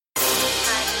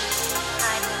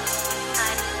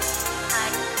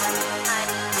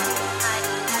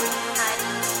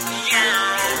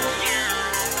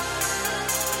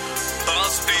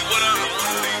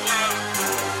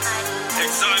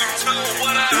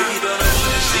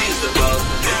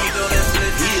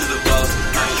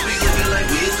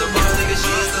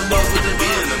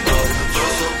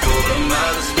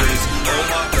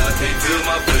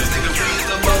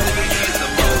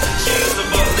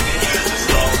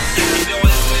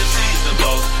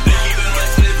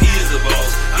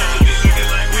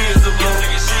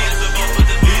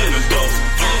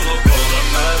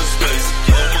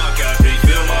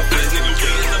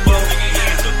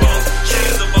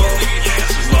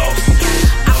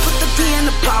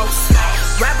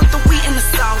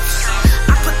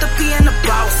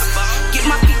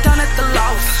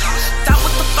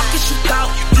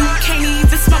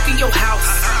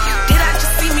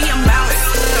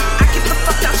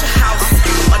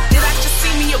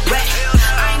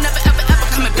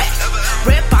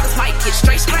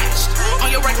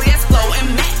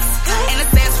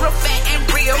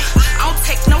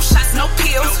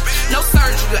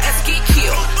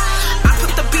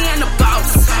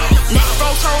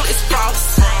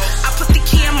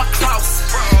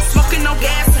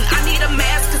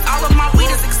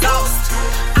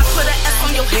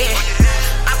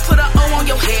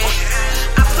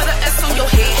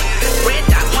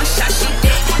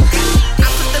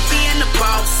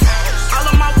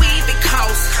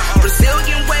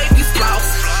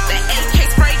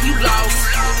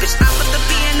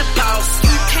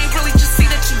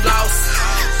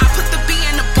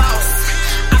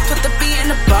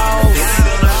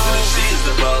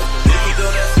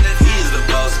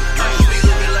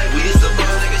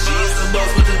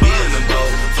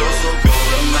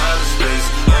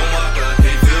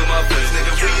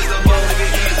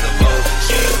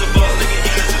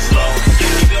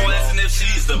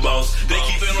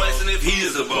if he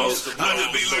is the boss. I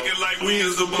just be looking like we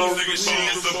is the boss, nigga, she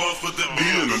is the boss, but the B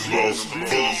in the boss.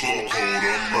 Hold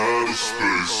up,